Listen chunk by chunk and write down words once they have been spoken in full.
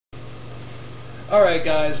Alright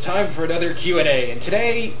guys, time for another Q&A, and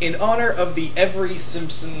today, in honor of the Every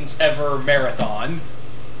Simpsons Ever Marathon,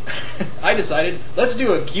 I decided, let's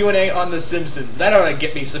do a Q&A on The Simpsons. That ought to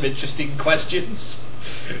get me some interesting questions.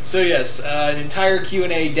 So yes, an entire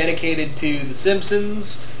Q&A dedicated to The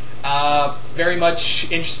Simpsons. Very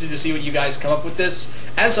much interested to see what you guys come up with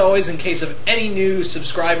this. As always, in case of any new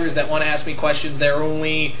subscribers that want to ask me questions, there are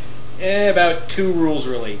only about 2 rules,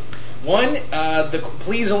 really. One,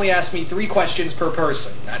 please only ask me 3 questions per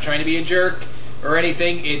person. Not trying to be a jerk or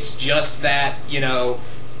anything, it's just that, you know,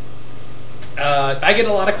 I get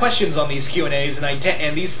a lot of questions on these Q&As,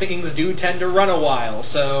 and these things do tend to run a while,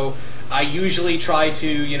 so I usually try to,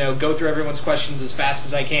 you know, go through everyone's questions as fast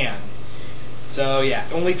as I can. So yeah,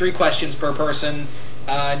 only 3 questions per person.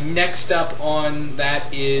 Next up on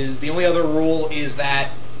that is, the only other rule is that,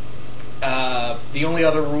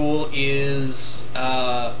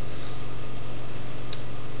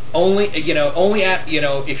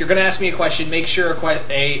 if you're going to ask me a question, make sure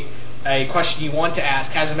a question you want to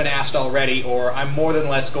ask hasn't been asked already, or I'm more than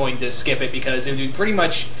less going to skip it, because it would pretty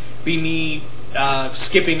much be me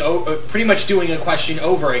pretty much doing a question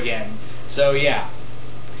over again. So yeah.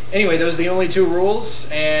 Anyway, those are the only 2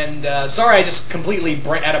 rules, and sorry I just completely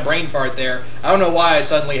had a brain fart there. I don't know why I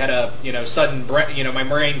suddenly had a, my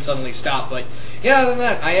brain suddenly stopped, but yeah, other than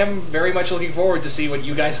that, I am very much looking forward to see what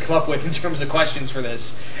you guys come up with in terms of questions for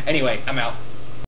this. Anyway, I'm out.